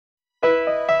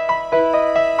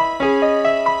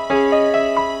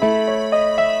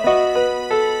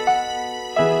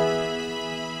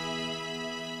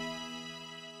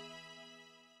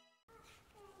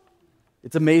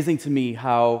It's amazing to me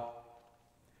how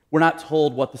we're not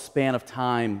told what the span of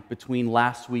time between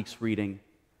last week's reading,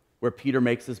 where Peter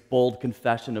makes this bold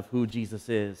confession of who Jesus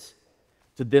is,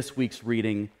 to this week's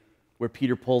reading, where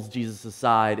Peter pulls Jesus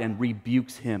aside and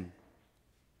rebukes him.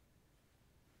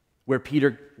 Where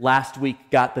Peter last week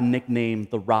got the nickname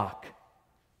the Rock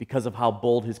because of how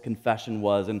bold his confession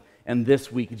was, and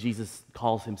this week Jesus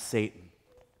calls him Satan.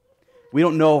 We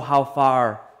don't know how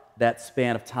far that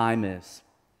span of time is,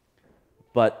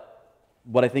 but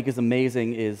what I think is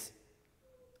amazing is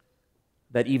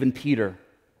that even Peter,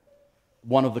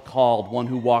 one of the called, one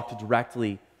who walked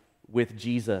directly with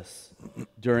Jesus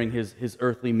during his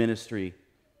earthly ministry,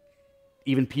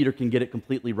 even Peter can get it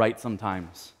completely right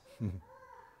sometimes.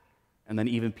 And then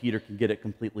even Peter can get it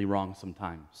completely wrong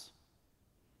sometimes.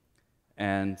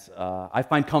 And I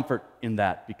find comfort in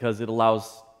that because it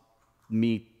allows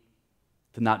me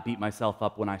to not beat myself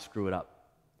up when I screw it up.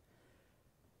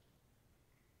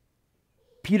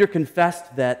 Peter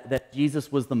confessed that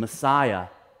Jesus was the Messiah,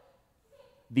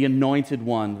 the anointed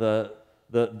one, the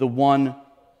one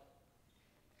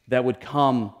that would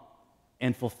come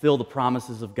and fulfill the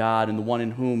promises of God, and the one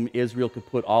in whom Israel could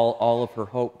put all of her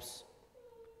hopes.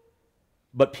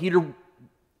 But Peter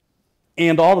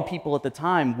and all the people at the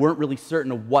time weren't really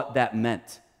certain of what that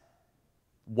meant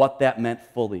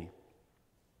fully.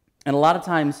 And a lot of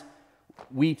times,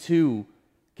 we too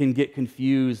can get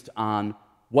confused on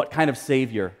what kind of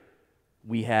Savior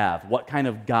we have, what kind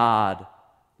of God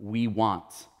we want.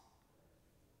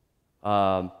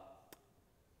 One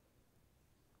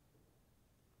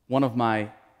of my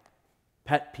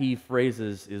pet peeve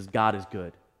phrases is God is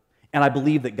good. And I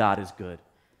believe that God is good.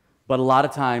 But a lot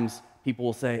of times, people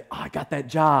will say, I got that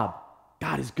job.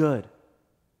 God is good.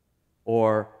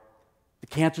 Or the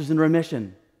cancer's in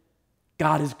remission.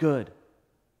 God is good.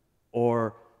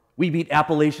 Or we beat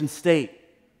Appalachian State.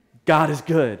 God is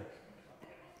good.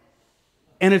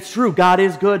 And it's true, God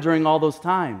is good during all those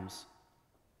times.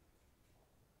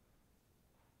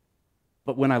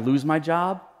 But when I lose my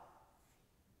job,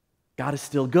 God is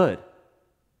still good.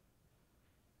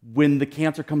 When the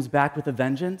cancer comes back with a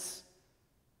vengeance,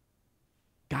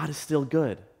 God is still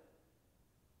good.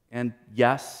 And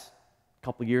yes, a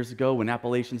couple years ago when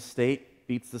Appalachian State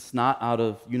beats the snot out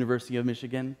of University of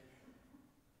Michigan,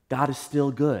 God is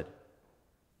still good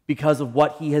because of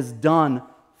what He has done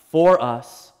for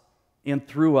us and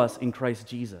through us in Christ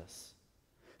Jesus.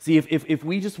 See, if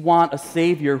we just want a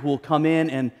Savior who will come in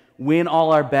and win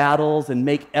all our battles and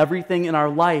make everything in our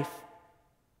life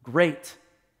great,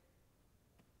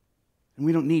 and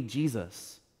we don't need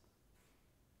Jesus.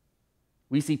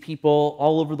 We see people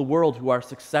all over the world who are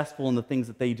successful in the things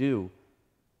that they do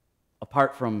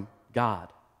apart from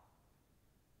God.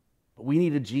 But we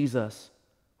need a Jesus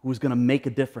who is going to make a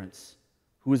difference,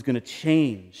 who is going to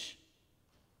change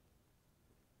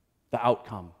the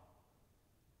outcome,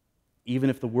 even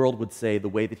if the world would say the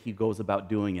way that He goes about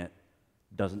doing it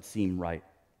doesn't seem right.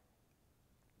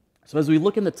 So as we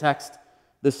look in the text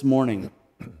this morning,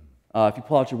 if you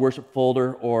pull out your worship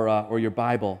folder or your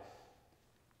Bible,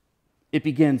 it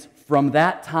begins, from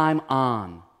that time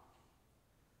on,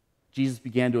 Jesus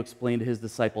began to explain to His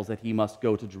disciples that He must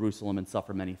go to Jerusalem and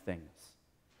suffer many things.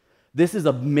 This is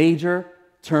a major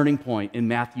turning point in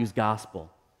Matthew's gospel.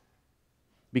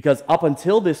 Because up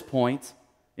until this point,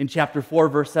 in chapter 4,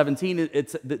 verse 17,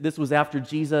 this was after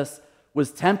Jesus was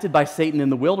tempted by Satan in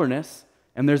the wilderness,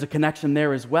 and there's a connection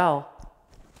there as well.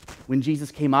 When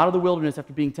Jesus came out of the wilderness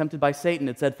after being tempted by Satan,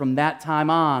 it said, from that time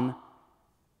on,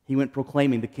 He went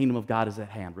proclaiming the kingdom of God is at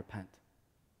hand, repent.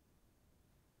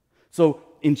 So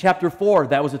in chapter 4,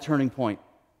 that was a turning point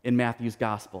in Matthew's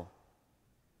gospel.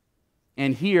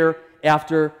 And here,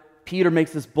 after Peter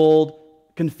makes this bold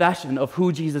confession of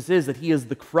who Jesus is, that He is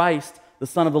the Christ, the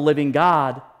Son of the living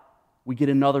God, we get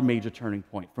another major turning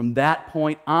point. From that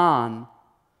point on,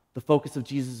 the focus of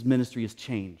Jesus' ministry is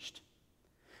changed.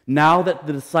 Now that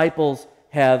the disciples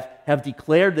have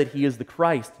declared that He is the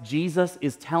Christ, Jesus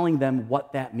is telling them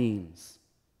what that means.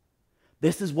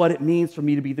 This is what it means for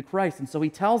me to be the Christ. And so He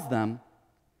tells them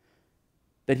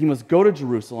that He must go to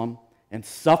Jerusalem and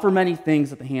suffer many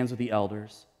things at the hands of the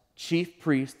elders, chief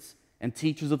priests, and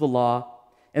teachers of the law,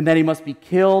 and that He must be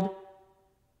killed.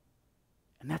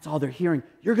 And that's all they're hearing.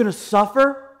 You're going to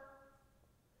suffer?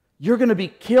 You're going to be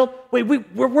killed? Wait,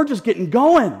 we're just getting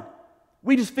going.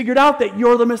 We just figured out that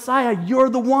you're the Messiah. You're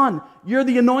the one. You're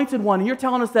the anointed one. And you're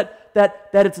telling us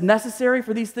that it's necessary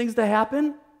for these things to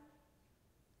happen?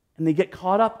 And they get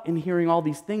caught up in hearing all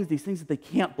these things that they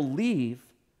can't believe,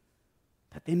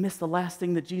 that they miss the last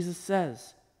thing that Jesus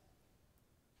says.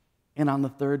 And on the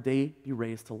third day, be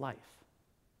raised to life.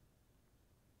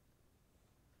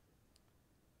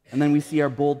 And then we see our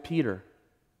bold Peter.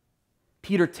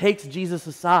 Peter takes Jesus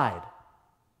aside,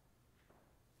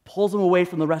 pulls him away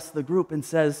from the rest of the group, and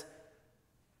says,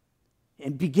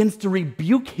 and begins to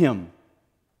rebuke him.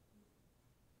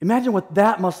 Imagine what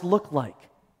that must look like.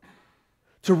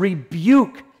 To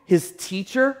rebuke his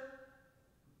teacher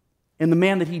and the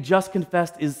man that he just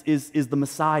confessed is the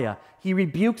Messiah. He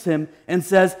rebukes him and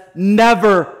says,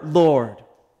 "Never, Lord."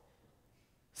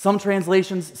 Some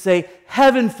translations say,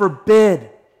 "Heaven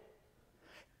forbid.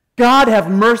 God have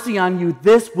mercy on you.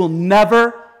 This will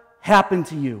never happen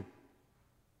to you."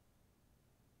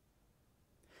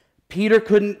 Peter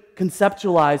couldn't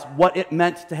conceptualize what it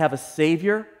meant to have a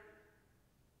Savior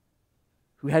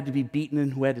who had to be beaten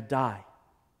and who had to die.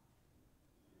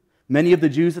 Many of the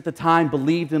Jews at the time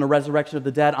believed in a resurrection of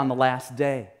the dead on the last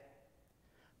day.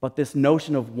 But this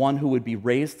notion of one who would be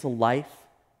raised to life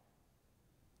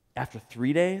after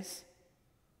 3 days,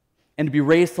 and to be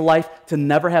raised to life to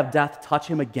never have death touch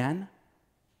him again.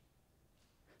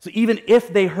 So even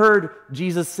if they heard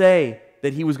Jesus say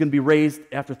that he was going to be raised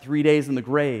after 3 days in the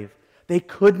grave, they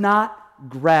could not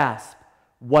grasp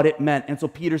what it meant. And so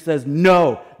Peter says,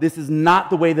 no, this is not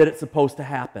the way that it's supposed to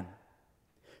happen.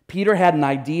 Peter had an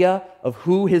idea of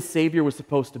who his Savior was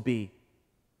supposed to be.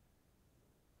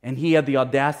 And he had the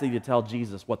audacity to tell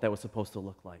Jesus what that was supposed to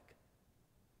look like.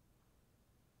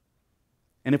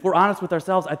 And if we're honest with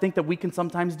ourselves, I think that we can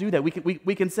sometimes do that.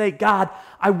 We can say, God,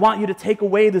 I want you to take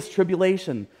away this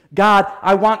tribulation. God,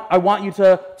 I want you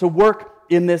to work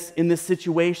in this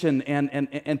situation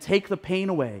and take the pain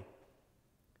away.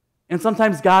 And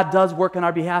sometimes God does work on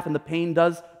our behalf and the pain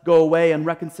does go away and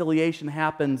reconciliation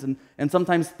happens and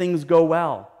sometimes things go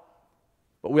well.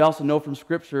 But we also know from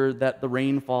Scripture that the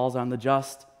rain falls on the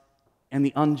just and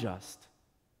the unjust.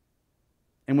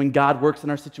 And when God works in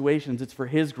our situations, it's for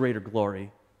His greater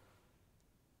glory,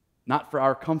 not for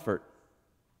our comfort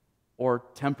or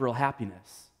temporal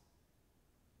happiness.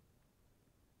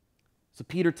 So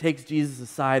Peter takes Jesus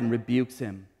aside and rebukes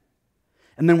him.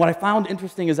 And then what I found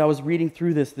interesting as I was reading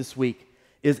through this week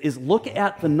is look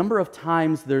at the number of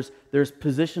times there's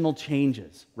positional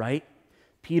changes, right?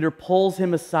 Peter pulls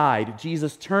him aside.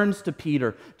 Jesus turns to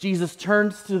Peter. Jesus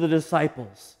turns to the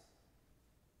disciples.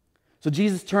 So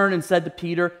Jesus turned and said to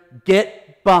Peter,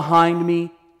 "Get behind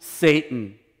me,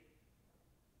 Satan.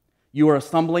 You are a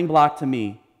stumbling block to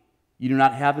me. You do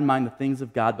not have in mind the things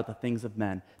of God, but the things of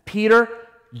men." Peter,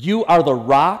 you are the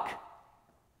rock,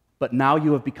 but now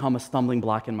you have become a stumbling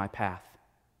block in my path.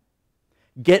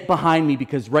 Get behind me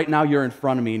because right now you're in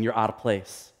front of me and you're out of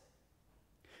place.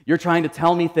 You're trying to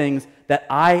tell me things that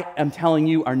I am telling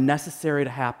you are necessary to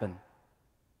happen.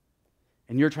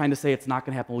 And you're trying to say it's not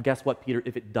going to happen. Well, guess what, Peter?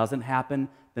 If it doesn't happen,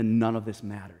 then none of this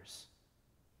matters.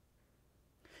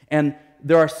 And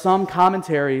there are some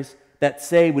commentaries that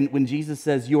say when Jesus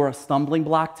says, "You are a stumbling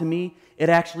block to me," it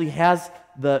actually has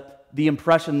the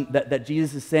impression that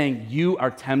Jesus is saying, you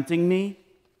are tempting me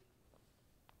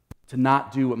to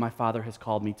not do what my Father has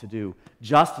called me to do.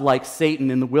 Just like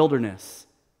Satan in the wilderness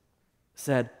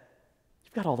said,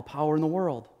 "You've got all the power in the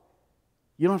world.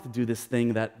 You don't have to do this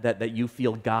thing that you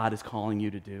feel God is calling you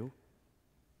to do."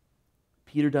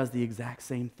 Peter does the exact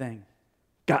same thing.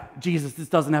 God, Jesus, this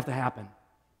doesn't have to happen.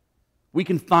 We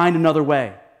can find another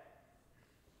way.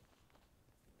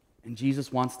 And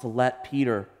Jesus wants to let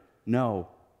Peter know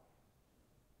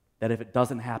that if it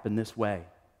doesn't happen this way,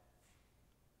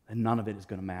 then none of it is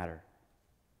going to matter.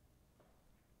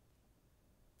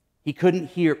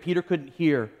 Peter couldn't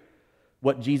hear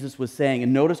what Jesus was saying.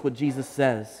 And notice what Jesus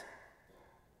says.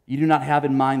 You do not have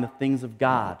in mind the things of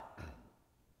God,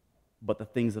 but the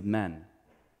things of men.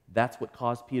 That's what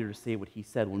caused Peter to say what he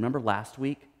said. Remember last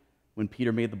week when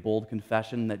Peter made the bold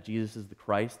confession that Jesus is the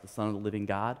Christ, the Son of the living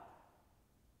God?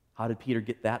 How did Peter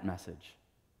get that message?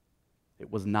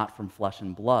 It was not from flesh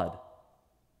and blood,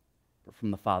 but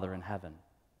from the Father in heaven.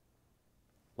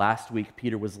 Last week,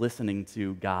 Peter was listening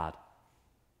to God.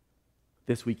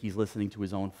 This week, he's listening to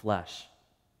his own flesh.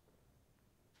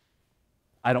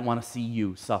 I don't want to see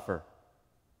you suffer,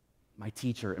 my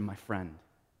teacher and my friend.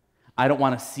 I don't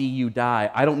want to see you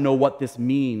die. I don't know what this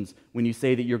means when you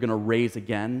say that you're going to raise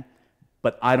again,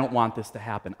 but I don't want this to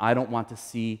happen. I don't want to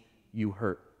see you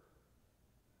hurt.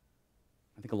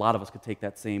 I think a lot of us could take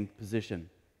that same position.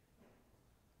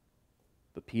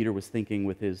 But Peter was thinking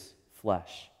with his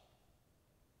flesh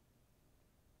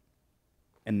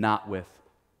and not with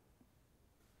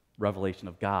revelation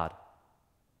of God,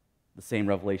 the same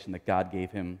revelation that God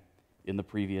gave him in the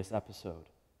previous episode.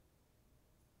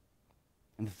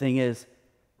 And the thing is,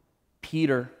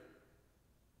 Peter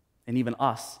and even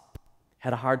us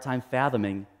had a hard time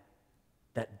fathoming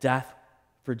that death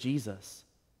for Jesus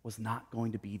was not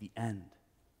going to be the end.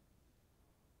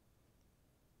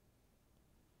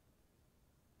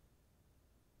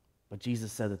 But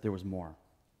Jesus said that there was more.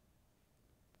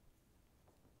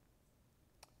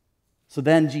 So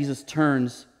then Jesus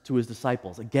turns to his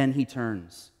disciples. Again, he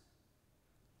turns.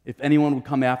 If anyone would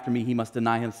come after me, he must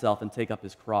deny himself and take up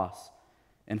his cross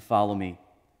and follow me.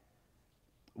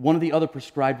 One of the other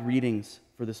prescribed readings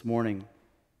for this morning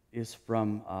is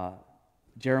from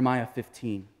Jeremiah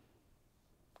 15.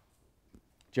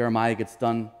 Jeremiah gets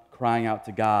done crying out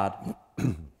to God,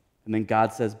 and then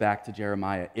God says back to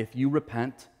Jeremiah, if you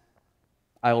repent,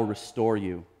 I will restore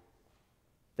you,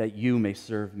 that you may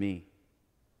serve me.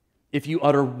 If you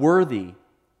utter worthy,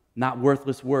 not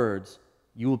worthless words,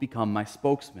 you will become my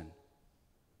spokesman.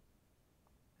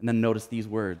 And then notice these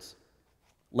words,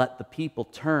 let the people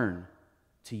turn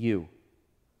to you,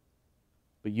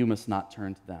 but you must not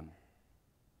turn to them.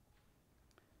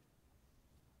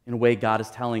 In a way, God is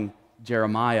telling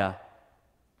Jeremiah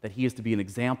that he is to be an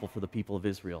example for the people of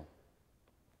Israel.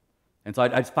 And so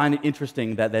I find it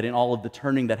interesting that in all of the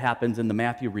turning that happens in the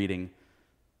Matthew reading,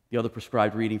 the other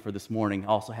prescribed reading for this morning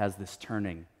also has this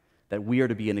turning, that we are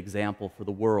to be an example for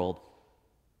the world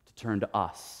to turn to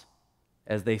us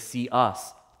as they see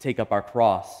us take up our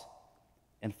cross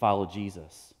and follow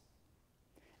Jesus.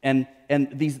 And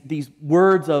these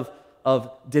words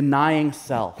of denying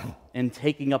self and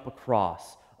taking up a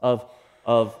cross, of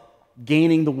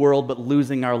gaining the world but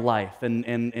losing our life,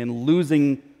 and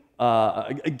losing,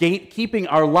 keeping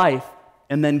our life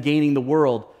and then gaining the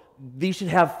world, these should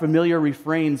have familiar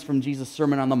refrains from Jesus'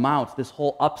 Sermon on the Mount, this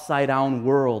whole upside-down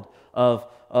world of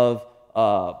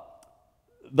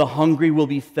the hungry will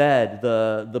be fed,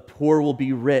 the poor will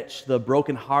be rich, the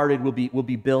brokenhearted will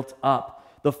be built up,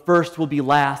 the first will be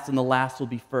last, and the last will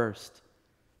be first.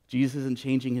 Jesus isn't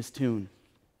changing his tune.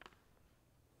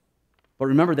 But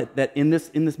remember that in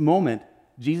this moment,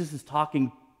 Jesus is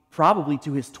talking probably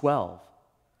to his 12,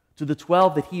 to the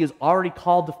 12 that he has already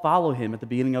called to follow him at the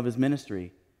beginning of his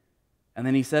ministry. And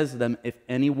then he says to them, if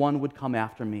anyone would come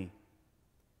after me.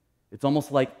 It's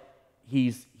almost like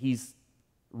he's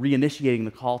reinitiating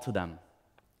the call to them.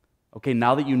 Okay,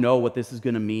 now that you know what this is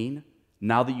going to mean,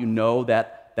 now that you know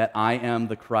that I am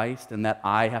the Christ and that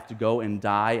I have to go and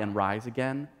die and rise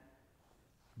again,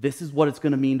 this is what it's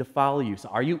going to mean to follow you. So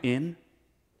are you in?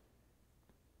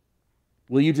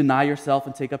 Will you deny yourself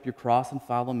and take up your cross and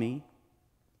follow me?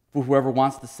 For whoever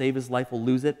wants to save his life will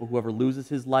lose it, but whoever loses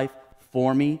his life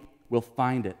for me will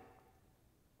find it.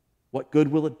 What good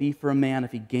will it be for a man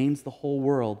if he gains the whole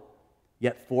world,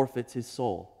 yet forfeits his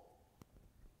soul?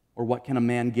 Or what can a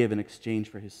man give in exchange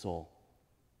for his soul?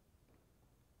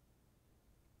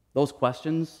 Those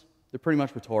questions, they're pretty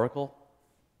much rhetorical.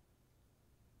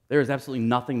 There is absolutely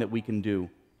nothing that we can do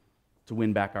to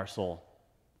win back our soul.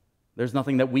 There's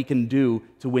nothing that we can do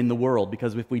to win the world,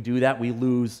 because if we do that, we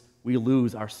lose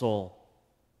our soul.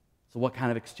 So what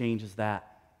kind of exchange is that?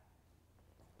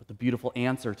 But the beautiful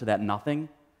answer to that nothing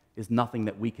is nothing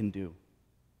that we can do.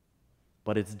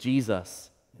 But it's Jesus,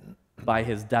 by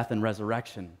his death and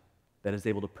resurrection, that is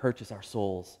able to purchase our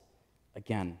souls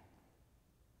again.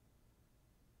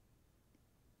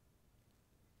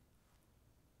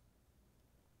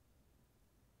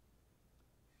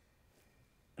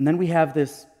 And then we have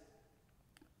this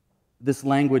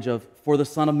language of, for the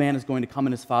Son of Man is going to come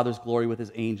in his Father's glory with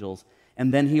his angels,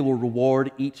 and then he will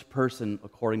reward each person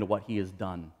according to what he has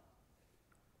done.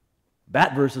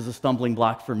 That verse is a stumbling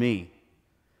block for me.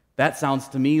 That sounds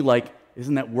to me like,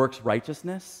 isn't that works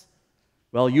righteousness?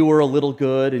 Well, you were a little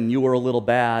good and you were a little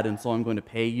bad, and so I'm going to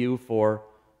pay you for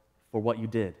what you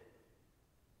did.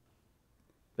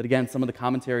 But again, some of the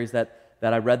commentaries that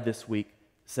I read this week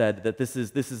said that this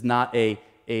is not a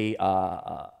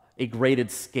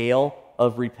graded scale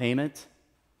of repayment,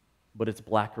 but it's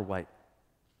black or white.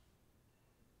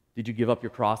 Did you give up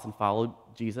your cross and follow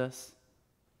Jesus?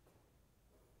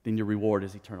 Then your reward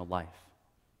is eternal life.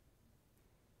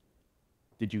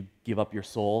 Did you give up your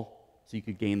soul so you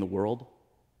could gain the world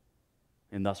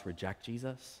and thus reject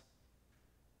Jesus?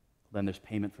 Then there's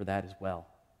payment for that as well.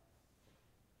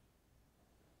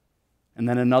 And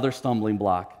then another stumbling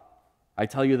block. I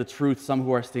tell you the truth, some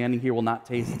who are standing here will not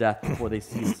taste death before they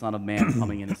see the Son of Man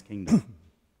coming in his kingdom.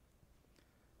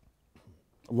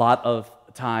 A lot of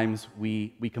times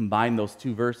we combine those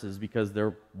two verses because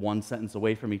they're one sentence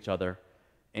away from each other,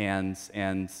 and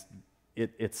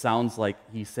it sounds like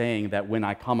he's saying that when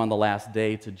I come on the last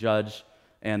day to judge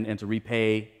and to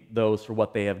repay those for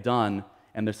what they have done,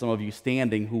 and there's some of you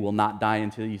standing who will not die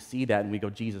until you see that, and we go,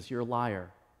 Jesus, you're a liar,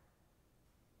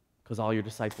 because all your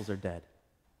disciples are dead.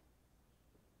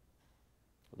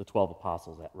 Or the 12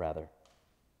 apostles, rather.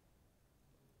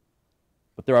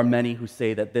 But there are many who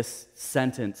say that this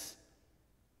sentence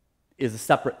is a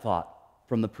separate thought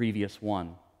from the previous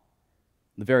one.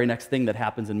 The very next thing that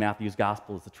happens in Matthew's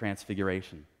gospel is the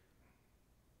transfiguration,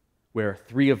 where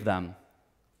three of them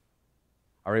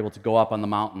are able to go up on the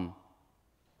mountain,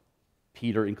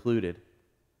 Peter included,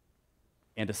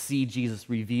 and to see Jesus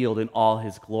revealed in all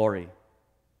his glory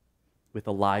with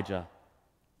Elijah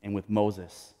and with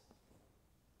Moses.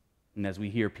 And as we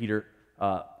hear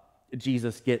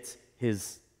Jesus gets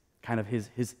his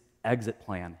exit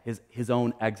plan, his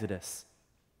own exodus,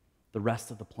 the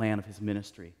rest of the plan of his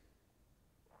ministry.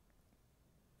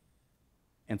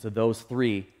 And so those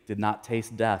three did not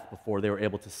taste death before they were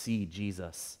able to see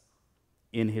Jesus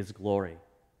in his glory.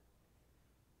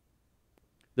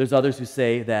 There's others who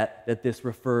say that this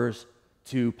refers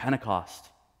to Pentecost,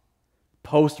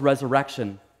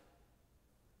 post-resurrection,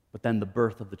 but then the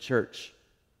birth of the church.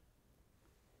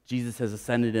 Jesus has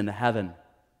ascended into heaven,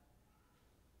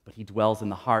 but he dwells in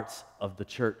the hearts of the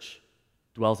church,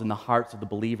 dwells in the hearts of the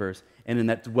believers, and in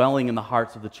that dwelling in the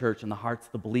hearts of the church and the hearts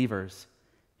of the believers,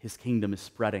 his kingdom is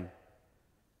spreading.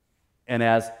 And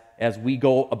as we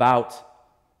go about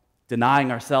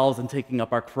denying ourselves and taking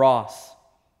up our cross,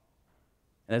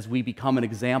 and as we become an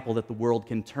example that the world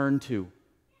can turn to,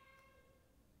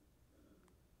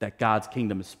 that God's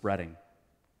kingdom is spreading.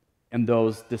 And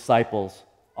those disciples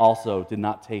also did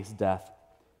not taste death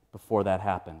before that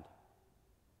happened.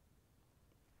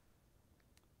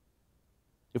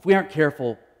 If we aren't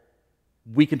careful,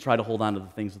 we can try to hold on to the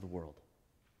things of the world.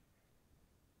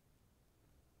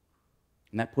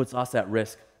 And that puts us at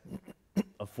risk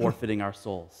of forfeiting our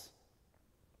souls.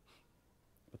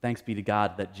 But thanks be to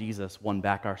God that Jesus won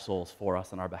back our souls for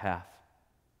us on our behalf.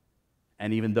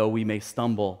 And even though we may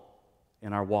stumble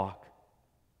in our walk,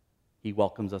 he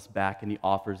welcomes us back and he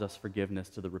offers us forgiveness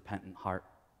to the repentant heart.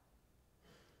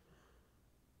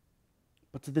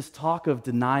 But to this talk of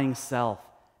denying self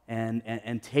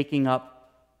and taking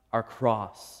up our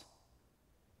cross,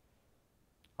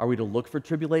 are we to look for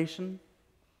tribulation?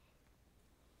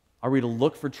 Are we to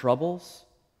look for troubles?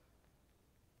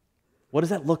 What does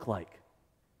that look like?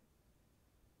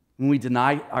 When we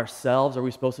deny ourselves, are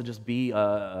we supposed to just be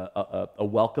a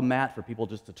welcome mat for people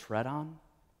just to tread on?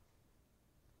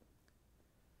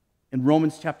 In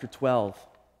Romans chapter 12,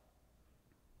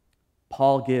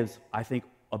 Paul gives, I think,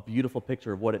 a beautiful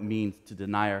picture of what it means to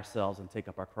deny ourselves and take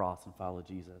up our cross and follow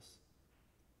Jesus.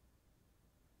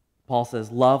 Paul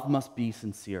says, love must be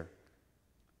sincere.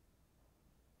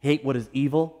 Hate what is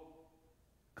evil.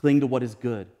 Cling to what is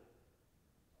good.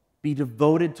 Be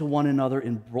devoted to one another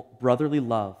in brotherly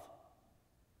love.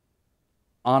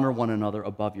 Honor one another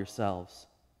above yourselves.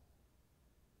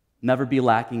 Never be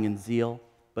lacking in zeal,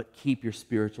 but keep your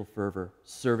spiritual fervor,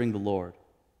 serving the Lord.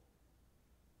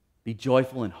 Be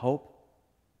joyful in hope,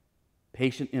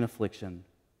 patient in affliction,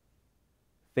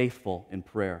 faithful in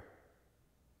prayer.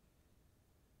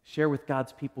 Share with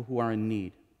God's people who are in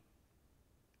need.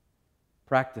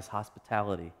 Practice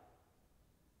hospitality.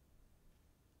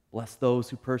 Bless those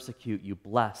who persecute you.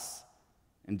 Bless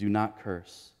and do not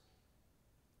curse.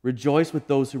 Rejoice with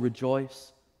those who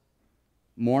rejoice.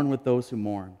 Mourn with those who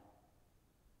mourn.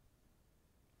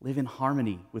 Live in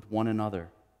harmony with one another.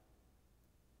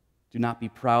 Do not be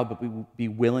proud, but be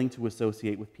willing to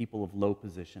associate with people of low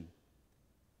position.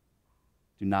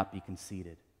 Do not be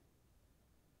conceited.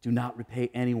 Do not repay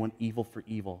anyone evil for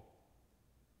evil.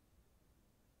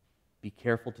 Be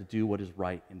careful to do what is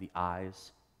right in the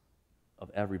eyes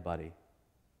of everybody.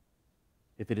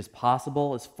 If it is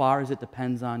possible, as far as it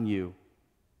depends on you,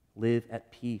 live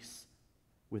at peace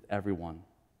with everyone.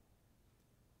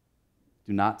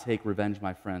 Do not take revenge,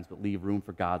 my friends, but leave room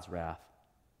for God's wrath.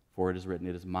 For it is written,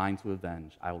 it is mine to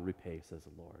avenge, I will repay, says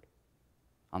the Lord.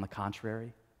 On the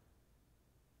contrary,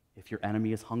 if your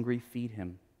enemy is hungry, feed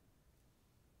him.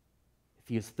 If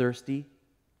he is thirsty,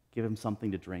 give him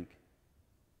something to drink.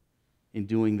 In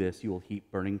doing this, you will heap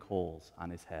burning coals on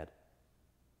his head.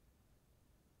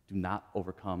 Do not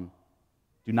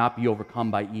be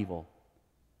overcome by evil,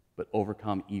 but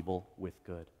overcome evil with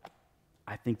good.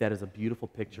 I think that is a beautiful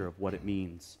picture of what it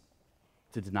means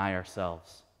to deny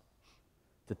ourselves,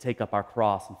 to take up our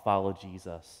cross and follow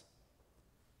Jesus,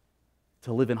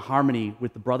 to live in harmony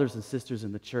with the brothers and sisters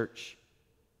in the church.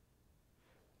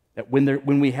 That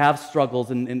when we have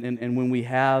struggles and when we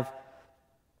have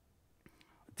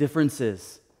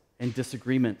differences and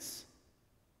disagreements,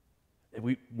 that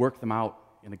we work them out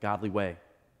in a godly way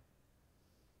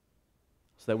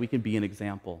so that we can be an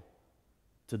example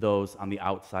to those on the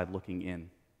outside looking in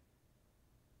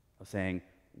of saying,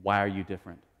 why are you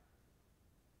different?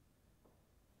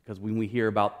 Because when we hear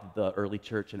about the early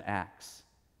church in Acts,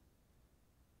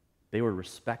 They were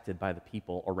respected by the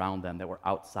people around them that were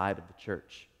outside of the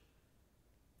church.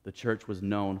 The church was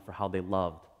known for how they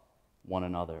loved one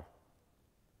another.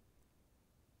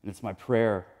 And it's my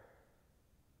prayer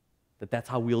that that's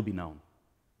how we'll be known,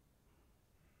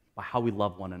 by how we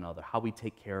love one another, how we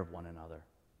take care of one another,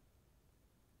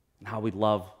 and how we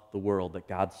love the world that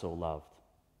God so loved.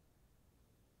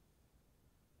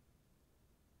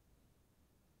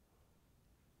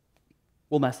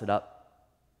 We'll mess it up.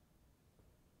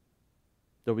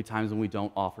 There'll be times when we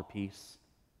don't offer peace.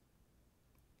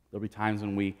 There'll be times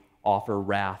when we offer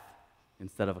wrath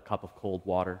instead of a cup of cold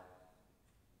water.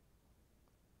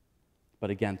 But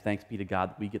again, thanks be to God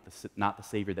that we get not the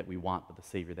Savior that we want, but the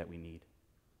Savior that we need.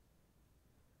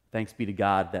 Thanks be to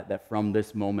God that from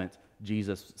this moment,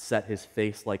 Jesus set his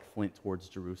face like flint towards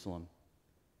Jerusalem,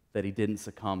 that he didn't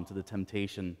succumb to the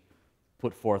temptation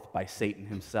put forth by Satan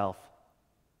himself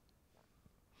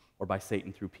or by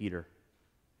Satan through Peter,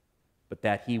 but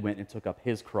that he went and took up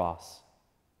his cross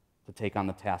to take on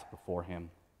the task before him.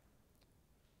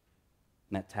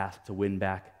 And that task to win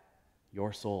back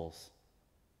your souls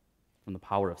from the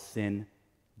power of sin,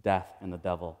 death, and the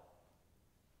devil.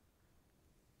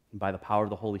 And by the power of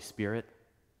the Holy Spirit,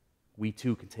 we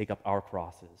too can take up our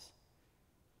crosses,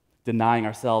 denying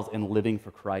ourselves and living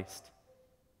for Christ.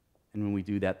 And when we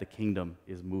do that, the kingdom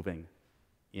is moving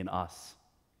in us.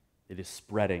 It is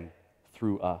spreading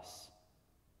through us.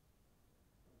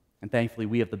 And thankfully,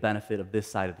 we have the benefit of this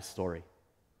side of the story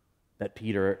that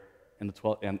Peter and the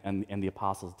 12 and the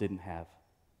apostles didn't have.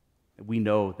 We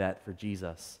know that for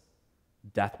Jesus,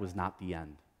 death was not the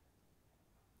end.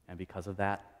 And because of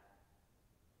that,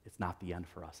 it's not the end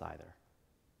for us either.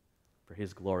 For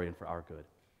his glory and for our good.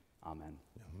 Amen.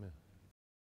 Amen.